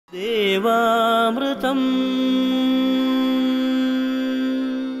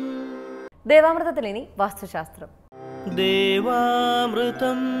ദേവാമൃതത്തിൽ ഇനി വാസ്തുശാസ്ത്രം.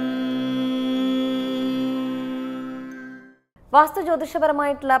 വാസ്തു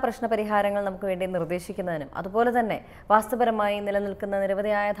ജ്യോതിഷപരമായിട്ടുള്ള പ്രശ്നപരിഹാരങ്ങൾ നമുക്ക് വേണ്ടി നിർദ്ദേശിക്കുന്നതിനും അതുപോലെ തന്നെ വാസ്തുപരമായി നിലനിൽക്കുന്ന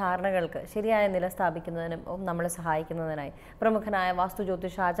നിരവധിയായ ധാരണകൾക്ക് ശരിയായ നില സ്ഥാപിക്കുന്നതിനും നമ്മളെ സഹായിക്കുന്നതിനായി പ്രമുഖനായ വാസ്തു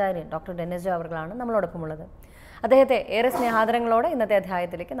ജ്യോതിഷാചാര്യൻ ഡോക്ടർ ഡെന്നിസ് ജോ അവർകളാണ് നമ്മളോടൊപ്പമുള്ളത്. അദ്ദേഹത്തെ ഏറെ സ്നേഹാദരങ്ങളോടെ ഇന്നത്തെ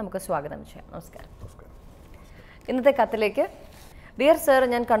അധ്യായത്തിലേക്ക് നമുക്ക് സ്വാഗതം ചെയ്യാം. നമസ്കാരം. ഇന്നത്തെ കത്തിലേക്ക്: ഡിയർ സർ,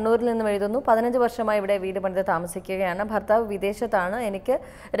 ഞാൻ കണ്ണൂരിൽ നിന്നും എഴുതുന്നു. 15 വർഷമായി ഇവിടെ വീട് പണിത് താമസിക്കുകയാണ്. ഭർത്താവ് വിദേശത്താണ്. എനിക്ക്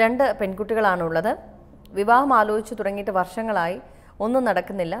 2 പെൺകുട്ടികളാണുള്ളത്. വിവാഹം ആലോചിച്ചു തുടങ്ങിയിട്ട് വർഷങ്ങളായി. ഒന്നും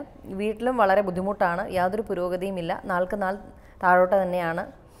നടക്കുന്നില്ല. വീട്ടിലും വളരെ ബുദ്ധിമുട്ടാണ്. യാതൊരു പുരോഗതിയുമില്ല. നാൾക്ക് നാൾ താഴോട്ട് തന്നെയാണ്.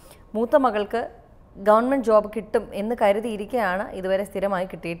 മൂത്ത മകൾക്ക് ഗവൺമെൻറ് ജോബ് കിട്ടും എന്ന് കരുതിയിരിക്കുകയാണ്. ഇതുവരെ സ്ഥിരമായി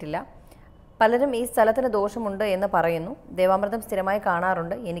കിട്ടിയിട്ടില്ല. പലരും ഈ സ്ഥലത്തിന് ദോഷമുണ്ട് എന്ന് പറയുന്നു. ദേവാമൃതം സ്ഥിരമായി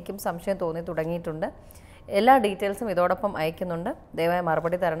കാണാറുണ്ട്. എനിക്കും സംശയം തോന്നി തുടങ്ങിയിട്ടുണ്ട്. എല്ലാ ഡീറ്റെയിൽസും ഇതോടൊപ്പം അയക്കുന്നുണ്ട്. ദയവായി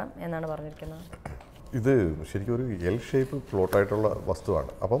മറുപടി തരണം എന്നാണ് പറഞ്ഞിരിക്കുന്നത്. ഇത് ശരിക്കും ഒരു എൽ ഷേപ്പ് പ്ലോട്ടായിട്ടുള്ള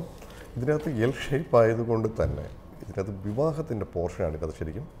വസ്തുവാണ്. അപ്പം ഇതിനകത്ത് എൽ ഷേപ്പ് ആയതുകൊണ്ട് തന്നെ ഇതിനകത്ത് വിവാഹത്തിൻ്റെ പോർഷനാണ് ഇത്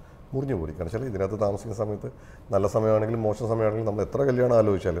ശരിക്കും മുറിഞ്ഞു പോയി. കാരണം വെച്ചാൽ ഇതിനകത്ത് താമസിക്കുന്ന സമയത്ത് നല്ല സമയമാണെങ്കിലും മോശം സമയമാണെങ്കിലും നമ്മൾ എത്ര കല്യാണം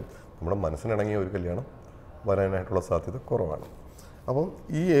ആലോചിച്ചാലും നമ്മുടെ മനസ്സിനിണങ്ങിയ ഒരു കല്യാണം വരാനായിട്ടുള്ള സാധ്യത കുറവാണ്. അപ്പം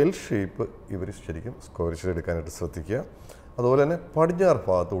ഈ എൽ ഷേപ്പ് ഇവർ ശരിക്കും സ്ക്വയർ ചെയ്തെടുക്കാനായിട്ട് ശ്രദ്ധിക്കുക. അതുപോലെ തന്നെ പടിഞ്ഞാറ്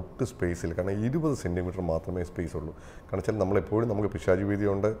ഭാഗത്ത് ഒട്ട് സ്പേസിൽ, കാരണം 20 സെൻറ്റിമീറ്റർ മാത്രമേ സ്പേസ് ഉള്ളൂ. കാരണം വെച്ചാൽ നമ്മളെപ്പോഴും നമുക്ക് പിശാചി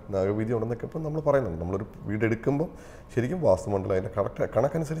വീതിയുണ്ട്, നാഗവീതി ഉണ്ടെന്നൊക്കെ ഇപ്പം നമ്മൾ പറയുന്നുണ്ട്. നമ്മളൊരു വീട് എടുക്കുമ്പോൾ ശരിക്കും വാസ്തുമണ്ഡലം അതിൻ്റെ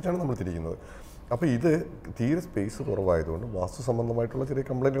കണക്കനുസരിച്ചാണ് നമ്മൾ തിരിക്കുന്നത്. അപ്പോൾ ഇത് തീരെ സ്പേസ് കുറവായതുകൊണ്ട് വാസ്തു സംബന്ധമായിട്ടുള്ള ചെറിയ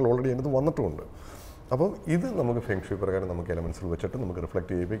കംപ്ലൈൻറ്റുകൾ ഓൾറെഡി അതിനകത്ത് വന്നിട്ടുമുണ്ട്. അപ്പം ഇത് നമുക്ക് ഫെങ്ഷുയി പ്രകാരം നമുക്ക് എലമെൻസിൽ വെച്ചിട്ട് നമുക്ക്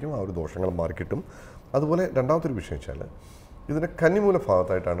റിഫ്ലക്റ്റ് ചെയ്യിപ്പിക്കും. ആ ഒരു ദോഷങ്ങൾ മാറിക്കിട്ടും. അതുപോലെ രണ്ടാമത്തൊരു വിഷയം വെച്ചാൽ ഇതിൻ്റെ കന്നിമൂല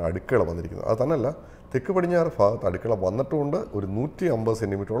ഭാഗത്തായിട്ടാണ് അടുക്കള വന്നിരിക്കുന്നത്. അത് തന്നെയല്ല, തെക്ക് പടിഞ്ഞാറ് ഭാഗത്ത് അടുക്കള വന്നിട്ടുമുണ്ട്. ഒരു 150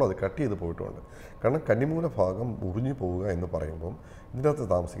 സെൻറ്റിമീറ്ററോളം അത് കട്ട് ചെയ്ത് പോയിട്ടുമുണ്ട്. കാരണം കന്നിമൂല ഭാഗം മുറിഞ്ഞു പോവുക എന്ന് പറയുമ്പം ഇതിനകത്ത്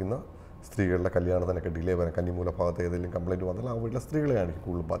താമസിക്കുന്ന സ്ത്രീകളുടെ കല്യാണത്തിനൊക്കെ ഡിലേ വരാൻ, കന്നിമൂല ഭാഗത്ത് ഏതെങ്കിലും കംപ്ലയിൻറ്റ് വന്നാൽ ആ വീട്ടിലെ സ്ത്രീകളെയാണ്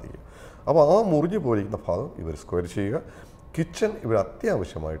കൂടുതൽ ബാധിക്കുക. അപ്പോൾ ആ മുറിഞ്ഞു പോയിരിക്കുന്ന ഭാഗം ഇവർ സ്ക്വയർ ചെയ്യുക. കിച്ചൺ ഇവർ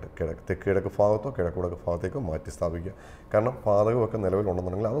അത്യാവശ്യമായിട്ട് തെക്ക് കിഴക്ക് ഭാഗത്തോ കിഴക്കുടക്ക് ഭാഗത്തേക്കോ മാറ്റി സ്ഥാപിക്കുക. കാരണം പാചകമൊക്കെ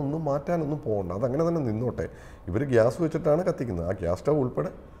നിലവിലുണ്ടെന്നുണ്ടെങ്കിൽ അതൊന്നും മാറ്റാനൊന്നും പോകണ്ട, അതങ്ങനെ തന്നെ നിന്നോട്ടെ. ഇവർ ഗ്യാസ് വെച്ചിട്ടാണ് കത്തിക്കുന്നത്. ആ ഗ്യാസ് സ്റ്റവ്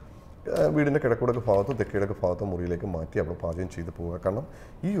ഉൾപ്പെടെ വീടിൻ്റെ കിഴക്കുടക്ക് ഭാഗത്തോ തെക്ക് കിഴക്ക് ഭാഗത്തോ മുറിയിലേക്ക് മാറ്റി അവിടെ പാചകം ചെയ്ത് പോവുക. കാരണം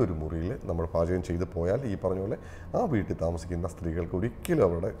ഈ ഒരു മുറിയിൽ നമ്മൾ പാചകം ചെയ്ത് പോയാൽ ഈ പറഞ്ഞ പോലെ ആ വീട്ടിൽ താമസിക്കുന്ന സ്ത്രീകൾക്ക് ഒരിക്കലും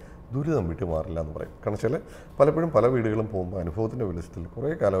അവരുടെ ദുരിതം വിട്ടു മാറില്ല എന്ന് പറയും. കാരണം വെച്ചാൽ പലപ്പോഴും പല വീടുകളും പോകുമ്പോൾ അനുഭവത്തിൻ്റെ വെളിച്ചത്തിൽ കുറേ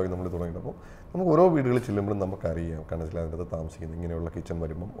കാലമായി നമ്മൾ തുടങ്ങിയപ്പോൾ നമുക്ക് ഓരോ വീടുകളിൽ ചെല്ലുമ്പോഴും നമുക്കറിയാം. കാരണം വെച്ചാൽ അതിനകത്ത് താമസിക്കുന്ന ഇങ്ങനെയുള്ള കിച്ചൺ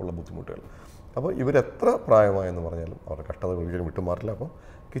വരുമ്പം ഉള്ള ബുദ്ധിമുട്ടുകൾ. അപ്പോൾ ഇവരെത്ര പ്രായമായെന്ന് പറഞ്ഞാലും അവരുടെ കഷ്ടത ഒരിക്കലും വിട്ടുമാറില്ല. അപ്പോൾ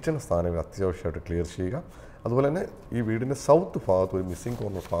കിച്ചൺ സ്ഥാനം ഇവർ അത്യാവശ്യമായിട്ട് ക്ലിയർ ചെയ്യുക. അതുപോലെ തന്നെ ഈ വീടിൻ്റെ സൗത്ത് ഭാഗത്ത് ഒരു മിസ്സിംഗ്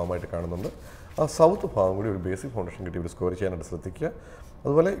കോർണർ ഭാഗമായിട്ട് കാണുന്നുണ്ട്. ആ സൗത്ത് ഭാഗം കൂടി ഒരു ബേസിക് ഫൗണ്ടേഷൻ കിട്ടി ഇവർ സ്ക്വയർ ചെയ്യാനായിട്ട് ശ്രദ്ധിക്കുക.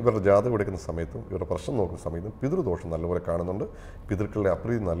 അതുപോലെ ഇവരുടെ ജാതകം എടുക്കുന്ന സമയത്തും ഇവരുടെ പ്രശ്നം നോക്കുന്ന സമയത്തും പിതൃദോഷം നല്ലപോലെ കാണുന്നുണ്ട്. പിതൃക്കളുടെ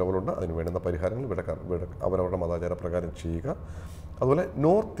അപ്രീതി നല്ലപോലെ ഉണ്ട്. അതിന് വേണ്ടുന്ന പരിഹാരങ്ങൾ ഇവിടെ അവരവരുടെ മതാചാര പ്രകാരം ചെയ്യുക. അതുപോലെ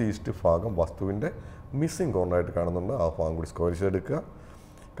നോർത്ത് ഈസ്റ്റ് ഭാഗം വസ്തുവിൻ്റെ മിസ്സിംഗ് കോർണറായിട്ട് കാണുന്നുണ്ട്. ആ ഭാഗം കൂടി സ്ക്വയർ ചെയ്തെടുക്കുക.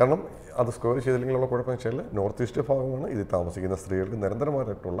 കാരണം അത് സ്ക്വയർ ചെയ്തില്ലെങ്കിലുള്ള കുഴപ്പമെന്ന് വെച്ചാൽ നോർത്ത് ഈസ്റ്റ് ഭാഗമാണ് ഇതിൽ താമസിക്കുന്ന സ്ത്രീകൾക്ക്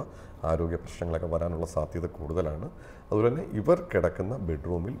നിരന്തരമായിട്ടുള്ള ആരോഗ്യ പ്രശ്നങ്ങളൊക്കെ വരാനുള്ള സാധ്യത കൂടുതലാണ്. അതുപോലെ തന്നെ ഇവർ കിടക്കുന്ന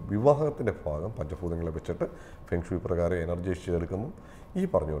ബെഡ്റൂമിൽ വിവാഹത്തിൻ്റെ ഭാഗം പഞ്ചഭൂതങ്ങളെ വെച്ചിട്ട് ഫെങ്ഷുയി പ്രകാരം എനർജൈസ് ചെയ്തെടുക്കുന്നു. ഈ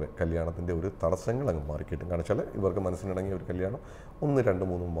പറഞ്ഞ പോലെ കല്യാണത്തിൻ്റെ ഒരു തടസ്സങ്ങൾ അങ്ങ് മാറിക്കിട്ടും. കാരണം വെച്ചാൽ ഇവർക്ക് മനസ്സിനിണങ്ങിയ ഒരു കല്യാണം 1, 2,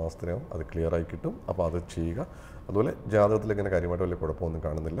 3 മാസത്തിനകം അത് ക്ലിയറായി കിട്ടും. അപ്പോൾ അത് ചെയ്യുക. അതുപോലെ ജാതകത്തിൽ ഇങ്ങനെ കാര്യമായിട്ട് വലിയ കുഴപ്പമൊന്നും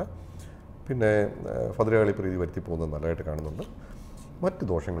കാണുന്നില്ല. പിന്നെ ഭദ്രകാളി പ്രീതി വരുത്തി പോകുന്നത് നല്ലതായിട്ട് കാണുന്നുണ്ട്. മറ്റ്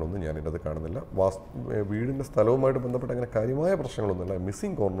ദോഷങ്ങളൊന്നും ഞാനിത് കാണുന്നില്ല. വീടിൻ്റെ സ്ഥലവുമായിട്ട് ബന്ധപ്പെട്ട അങ്ങനെ കാര്യമായ പ്രശ്നങ്ങളൊന്നുമില്ല.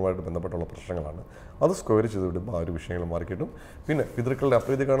 മിസ്സിംഗ് കോർണറുമായിട്ട് ബന്ധപ്പെട്ടുള്ള പ്രശ്നങ്ങളാണ്. അത് സ്ക്വയർ ചെയ്ത് വിടുമ്പോൾ ആ ഒരു വിഷയങ്ങൾ മാറിക്കിട്ടും. പിന്നെ പിതൃക്കളുടെ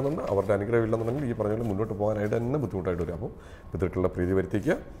അപ്രീതി കാണുന്നുണ്ട്. അവരുടെ അനുഗ്രഹം ഇല്ലെന്നുണ്ടെങ്കിൽ ഈ പറഞ്ഞ പോലെ മുന്നോട്ട് പോകാനായിട്ട് തന്നെ ബുദ്ധിമുട്ടായിട്ട് വരും. അപ്പോൾ പിതൃക്കളുടെ പ്രീതി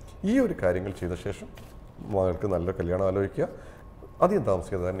വരുത്തിക്കുക. ഈ ഒരു കാര്യങ്ങൾ ചെയ്ത ശേഷം മകൾക്ക് നല്ല കല്യാണം ആലോചിക്കുക. അധികം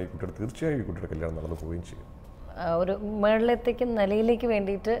താമസിക്കാതെ തന്നെ ഈ കുട്ടിയുടെ തീർച്ചയായും ഈ കുട്ടിയുടെ കല്യാണം നടന്നു പോവുകയും ചെയ്യും. ഒരു മുകളിലത്തേക്ക് നിലയിലേക്ക്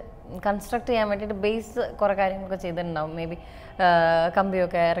വേണ്ടിയിട്ട് കൺസ്ട്രക്ട് ചെയ്യാൻ വേണ്ടിയിട്ട് ബേസ് കുറേ കാര്യങ്ങളൊക്കെ ചെയ്തിട്ടുണ്ടാവും. മേ ബി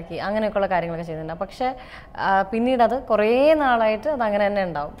കമ്പിയൊക്കെ ഇറക്കി അങ്ങനെയൊക്കെയുള്ള കാര്യങ്ങളൊക്കെ ചെയ്തിട്ടുണ്ടാവും. പക്ഷേ പിന്നീട് അത് കുറേ നാളായിട്ട് അത് അങ്ങനെ തന്നെ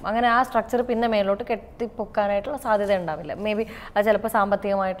ഉണ്ടാവും. അങ്ങനെ ആ സ്ട്രക്ചർ പിന്നെ മേലോട്ട് കെട്ടിപ്പൊക്കാനായിട്ടുള്ള സാധ്യത ഉണ്ടാവില്ല. മേ ബി അത് ചിലപ്പോൾ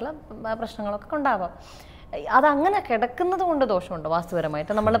സാമ്പത്തികമായിട്ടുള്ള പ്രശ്നങ്ങളൊക്കെ ഉണ്ടാവാം. അതങ്ങനെ കിടക്കുന്നത് കൊണ്ട് ദോഷമുണ്ട്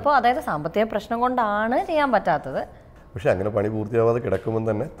വാസ്തുപരമായിട്ട്. നമ്മളിപ്പോൾ അതായത് സാമ്പത്തിക പ്രശ്നം കൊണ്ടാണ് ചെയ്യാൻ പറ്റാത്തത്. പക്ഷെ അങ്ങനെ പണി പൂർത്തിയാവാതെ കിടക്കുമ്പോൾ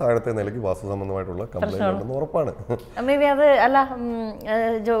തന്നെ താഴത്തെ നിലയ്ക്ക് വാസ്തു സംബന്ധമായിട്ടുള്ള കംപ്ലൈന്റ് ഉണ്ടെന്ന് ഉറപ്പാണ്. മേ ബി അത് അല്ല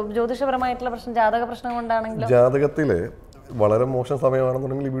ജ്യോതിഷപരമായിട്ടുള്ള പ്രശ്നം ജാതക പ്രശ്നം കൊണ്ടാണെങ്കിലും ജാതകത്തിൽ വളരെ മോശം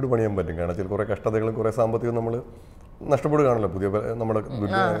സമയമാണെന്നുണ്ടെങ്കിൽ ഈ വീട് പണിയാൻ പറ്റും. കാരണം വെച്ചാൽ കുറേ കഷ്ടതകളും കുറേ സാമ്പത്തികവും നമ്മൾ നഷ്ടപ്പെടുകയാണല്ലോ പുതിയ നമ്മുടെ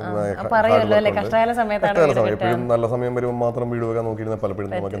എപ്പോഴും നല്ല സമയം വരുമ്പോൾ മാത്രം വീട് വെക്കാൻ നോക്കിയിരുന്ന പലപ്പോഴും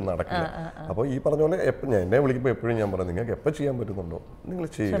നമുക്ക് നടക്കില്ല. അപ്പോൾ ഈ പറഞ്ഞ പോലെ എന്നെ വിളിക്കുമ്പോൾ എപ്പോഴും ഞാൻ പറഞ്ഞു നിങ്ങൾക്ക് എപ്പോൾ ചെയ്യാൻ പറ്റുന്നുണ്ടോ നിങ്ങൾ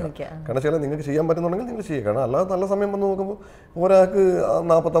ചെയ്യുക. കാരണം ചില നിങ്ങൾക്ക് ചെയ്യാൻ പറ്റുന്നുണ്ടെങ്കിൽ നിങ്ങൾ ചെയ്യുക. കാരണം അല്ലാതെ നല്ല സമയം വന്ന് നോക്കുമ്പോൾ ഒരാൾക്ക്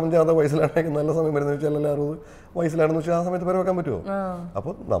 45 വയസ്സിലാണെങ്കിൽ നല്ല സമയം വരുന്നത് വെച്ചാൽ 60 വയസ്സിലാണെന്ന് വെച്ചാൽ ആ സമയത്ത് പേര് വെക്കാൻ പറ്റുമോ?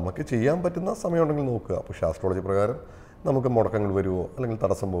 അപ്പോൾ നമുക്ക് ചെയ്യാൻ പറ്റുന്ന സമയം ഉണ്ടെങ്കിൽ നോക്കുക. അപ്പോൾ ആസ്ട്രോളജി പ്രകാരം നമുക്ക് മുടക്കങ്ങൾ വരുമോ അല്ലെങ്കിൽ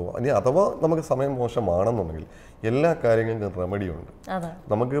തടസ്സം പോവോ, ഇനി അഥവാ നമുക്ക് സമയം മോശമാണെന്നുണ്ടെങ്കിൽ എല്ലാ കാര്യങ്ങൾക്കും റെമഡിയുണ്ട്.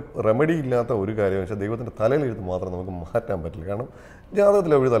 നമുക്ക് റെമഡി ഇല്ലാത്ത ഒരു കാര്യം വെച്ചാൽ ദൈവത്തിൻ്റെ തലയിലെഴുത്ത് മാത്രം നമുക്ക് മാറ്റാൻ പറ്റില്ല. കാരണം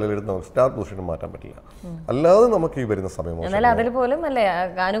ജാതകത്തിലെ ഒരു തലയിലെടുത്ത് നമുക്ക് സ്റ്റാർ പൊസിഷൻ മാറ്റാൻ പറ്റില്ല. അല്ലാതെ നമുക്ക് ഈ വരുന്ന സമയം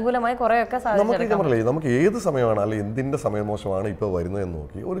നമുക്ക് ഏത് സമയമാണ് അല്ലെങ്കിൽ എന്തിൻ്റെ സമയമോശമാണ് ഇപ്പോൾ വരുന്നതെന്ന്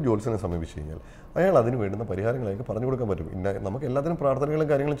നോക്കി ഒരു ജ്യോത്സ്യനെ സമീപിച്ച് കഴിഞ്ഞാൽ അയാൾ അതിന് വേണ്ടുന്ന പരിഹാരങ്ങളൊക്കെ പറഞ്ഞു കൊടുക്കാൻ പറ്റും. നമുക്ക് എല്ലാത്തിനും പ്രാർത്ഥനകളും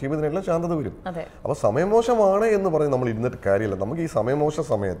കാര്യങ്ങളും ചെയ്യുന്നതിനെല്ലാം ശാന്തത വരും. അപ്പോൾ സമയമോശമാണ് എന്ന് പറഞ്ഞ് നമ്മൾ ഇരുന്നിട്ട് കാര്യമില്ല. നമുക്ക് ഈ സമയമോശ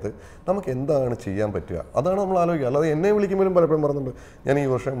സമയത്ത് നമുക്ക് എന്താണ് ചെയ്യാൻ പറ്റുക അതാണ് നമ്മൾ ആലോചിക്കുക. അല്ലാതെ എന്നെ വിളിക്കുമ്പോഴും പലപ്പോഴും പറഞ്ഞിട്ടുണ്ട് ഞാൻ ഈ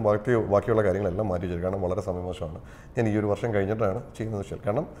വർഷം ബാക്കിയുള്ള കാര്യങ്ങളെല്ലാം മാറ്റി വെച്ചു, കാരണം വളരെ സമയമോശമാണ്, ഞാൻ ഈ ഒരു വർഷം കഴിഞ്ഞിട്ടാണ് ചെയ്യുന്നത് വെച്ചാൽ.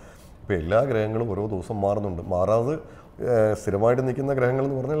 കാരണം ഇപ്പോൾ എല്ലാ ഗ്രഹങ്ങളും ഓരോ ദിവസം മാറുന്നുണ്ട്. മാറാതെ സ്ഥിരമായിട്ട് നിൽക്കുന്ന ഗ്രഹങ്ങൾ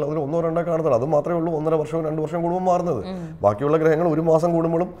എന്ന് പറഞ്ഞാൽ അതിൽ 1 or 2 കാണത്തുള്ളൂ. അത് മാത്രമേ ഉള്ളൂ 1.5 വർഷവും 2 വർഷം കൂടുമ്പോൾ മാറുന്നത്. ബാക്കിയുള്ള ഗ്രഹങ്ങൾ 1 മാസം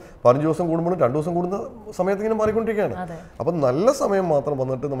കൂടുമ്പോഴും 15 ദിവസം കൂടുമ്പോഴും 2 ദിവസം കൂടുന്ന സമയത്ത് ഇങ്ങനെ മാറിക്കൊണ്ടിരിക്കുകയാണ്. അപ്പം നല്ല സമയം മാത്രം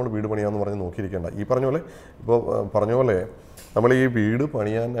വന്നിട്ട് നമ്മൾ വീട് പണിയാന്ന് പറഞ്ഞ് നോക്കിയിരിക്കേണ്ട. ഈ പറഞ്ഞ പോലെ നമ്മൾ ഈ വീട്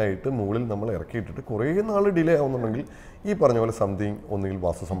പണിയാനായിട്ട് മുകളിൽ നമ്മൾ ഇറക്കിയിട്ടിട്ട് കുറേ നാൾ ഡിലേ ആവുന്നുണ്ടെങ്കിൽ ഈ പറഞ്ഞ പോലെ സംതിങ് ഒന്നുകിൽ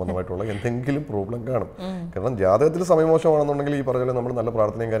വാസ്തു സംബന്ധമായിട്ടുള്ള എന്തെങ്കിലും പ്രോബ്ലം കാണും. കാരണം ജാതകത്തിൽ സമയമോശമാണെന്നുണ്ടെങ്കിൽ ഈ പറഞ്ഞ പോലെ നമ്മൾ നല്ല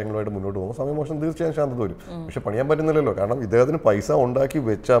പ്രാർത്ഥനയും കാര്യങ്ങളുമായിട്ട് മുന്നോട്ട് പോകുമ്പോൾ സമയമോശം തീർച്ചയായും ശാന്തത വരും. പക്ഷെ പണിയാൻ പറ്റുന്നില്ലല്ലോ. കാരണം ഇദ്ദേഹത്തിന് പൈസ ഉണ്ടാക്കി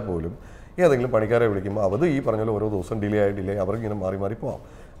വെച്ചാൽ പോലും ഏതെങ്കിലും പണിക്കാരെ വിളിക്കുമ്പോൾ അത് ഈ പറഞ്ഞ പോലെ ഓരോ ദിവസം ഡിലേ അവർക്കിങ്ങനെ മാറി പോകാം.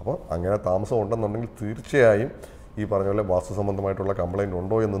 അപ്പോൾ അങ്ങനെ താമസം ഉണ്ടെന്നുണ്ടെങ്കിൽ തീർച്ചയായും ഈ പറഞ്ഞ പോലെ വാസ്തു സംബന്ധമായിട്ടുള്ള കംപ്ലയിൻറ്റ്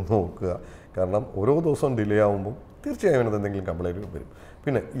ഉണ്ടോ എന്ന് നോക്കുക. കാരണം ഓരോ ദിവസവും ഡിലേ ആകുമ്പോൾ തീർച്ചയായും അതിനകത്ത് എന്തെങ്കിലും കംപ്ലയിൻറ്റ് വരും.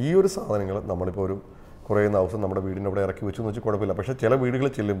 പിന്നെ ഈ ഒരു സാധനങ്ങൾ നമ്മളിപ്പോൾ ഒരു കുറേ ദിവസം നമ്മുടെ വീടിൻ്റെ അവിടെ ഇറക്കി വെച്ചു എന്ന് വെച്ചാൽ കുഴപ്പമില്ല. പക്ഷേ ചില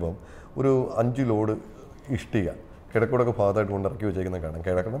വീടുകളിൽ ചെല്ലുമ്പം ഒരു 5 ലോഡ് ഇഷ്ടിക കിഴക്കുടക്ക് ഭാഗത്തായിട്ട് കൊണ്ട് ഇറക്കി വെച്ചേക്കുന്ന കാണാം.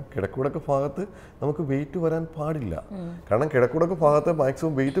 കിഴക്കുടക്ക് ഭാഗത്ത് നമുക്ക് വെയിറ്റ് വരാൻ പാടില്ല. കാരണം കിഴക്കുടക്ക് ഭാഗത്ത്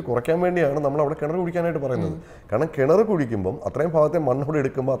മാക്സിമം വെയിറ്റ് കുറയ്ക്കാൻ വേണ്ടിയാണ് നമ്മൾ അവിടെ കിണർ കുഴിക്കാനായിട്ട് പറയുന്നത്. കാരണം കിണർ കുഴിക്കുമ്പം അത്രയും ഭാഗത്തെ മണ്ണോടെ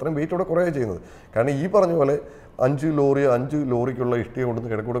എടുക്കുമ്പോൾ അത്രയും വെയിറ്റ് അവിടെ കുറയുകയാണ് ചെയ്യുന്നത്. കാരണം ഈ പറഞ്ഞ പോലെ 5 ലോറിക്കുള്ള ഇഷ്ടിക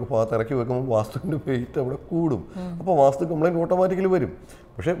കൊണ്ടുവന്ന് കിഴക്കുടക്ക് ഭാഗത്ത് ഇറക്കി വെക്കുമ്പോൾ വാസ്തുവിൻ്റെ വെയിറ്റ് അവിടെ കൂടും. അപ്പോൾ വാസ്തു കംപ്ലൈൻറ്റ് ഓട്ടോമാറ്റിക്കലി വരും.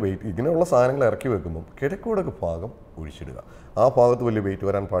 പക്ഷേ വെയിറ്റ് ഇങ്ങനെയുള്ള സാധനങ്ങൾ ഇറക്കി വെക്കുമ്പം കിഴക്കുടക്ക് ഭാഗം ഒഴിച്ചിടുക. ആ ഭാഗത്ത് വലിയ വെയിറ്റ്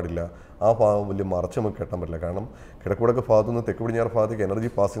വരാൻ പാടില്ല. ആ ഭാഗം വലിയ മറച്ച് നമുക്ക് കെട്ടാൻ പറ്റില്ല. കാരണം കിഴക്കുടക്ക് ഭാഗത്തു നിന്ന് തെക്ക് പടിഞ്ഞാറ് ഭാഗത്തേക്ക് എനർജി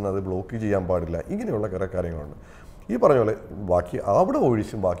പാസ് ചെയ്യുന്നത് അത് ബ്ലോക്ക് ചെയ്യാൻ പാടില്ല. ഇങ്ങനെയുള്ള കുറേ കാര്യങ്ങളുണ്ട്. ഈ പറഞ്ഞ പോലെ ബാക്കി അവിടെ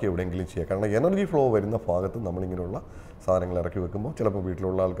ഒഴിച്ചും ബാക്കി എവിടെയെങ്കിലും ചെയ്യുക. കാരണം എനർജി ഫ്ലോ വരുന്ന ഭാഗത്ത് നമ്മളിങ്ങനെയുള്ള സാധനങ്ങൾ ഇറക്കി വെക്കുമ്പോൾ ചിലപ്പോൾ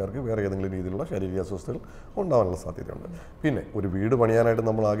വീട്ടിലുള്ള ആൾക്കാർക്ക് വേറെ ഏതെങ്കിലും രീതിയിലുള്ള ശാരീരിക അസ്വസ്ഥതകൾ ഉണ്ടാകാനുള്ള സാധ്യതയുണ്ട്. പിന്നെ ഒരു വീട് പണിയാനായിട്ട്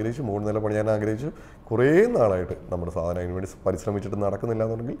നമ്മൾ ആഗ്രഹിച്ചു, 3 നില പണിയാൻ ആഗ്രഹിച്ചു, കുറേ നാളായിട്ട് നമ്മുടെ സാധനം അതിന് വേണ്ടി പരിശ്രമിച്ചിട്ട് നടക്കുന്നില്ല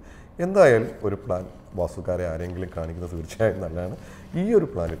എന്നുണ്ടെങ്കിൽ എന്തായാലും ഒരു പ്ലാൻ വാസ്തുക്കാരെ ആരെങ്കിലും കാണിക്കുന്നത് തീർച്ചയായും നല്ലതാണ്. ഈ ഒരു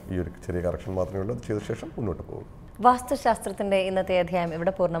പ്ലാനിൽ ഈ ഒരു ചെറിയ കറക്ഷൻ മാത്രമേ ഉള്ളൂ. അത് ചെയ്ത ശേഷം മുന്നോട്ട് പോകും. വാസ്തുശാസ്ത്രത്തിന്റെ ഇന്നത്തെ അധ്യായം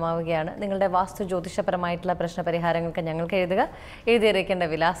ഇവിടെ പൂർണ്ണമാവുകയാണ്. നിങ്ങളുടെ വാസ്തു ജ്യോതിഷപരമായിട്ടുള്ള പ്രശ്നപരിഹാരങ്ങൾക്ക് ഞങ്ങൾക്ക് എഴുതിയിരിക്കേണ്ട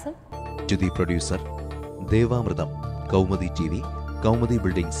വിലാസം: producer ദേവാമൃതം, Kaumudi TV, Kaumudi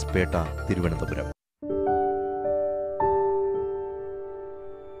buildings, Pettah, Thiruvananthapuram.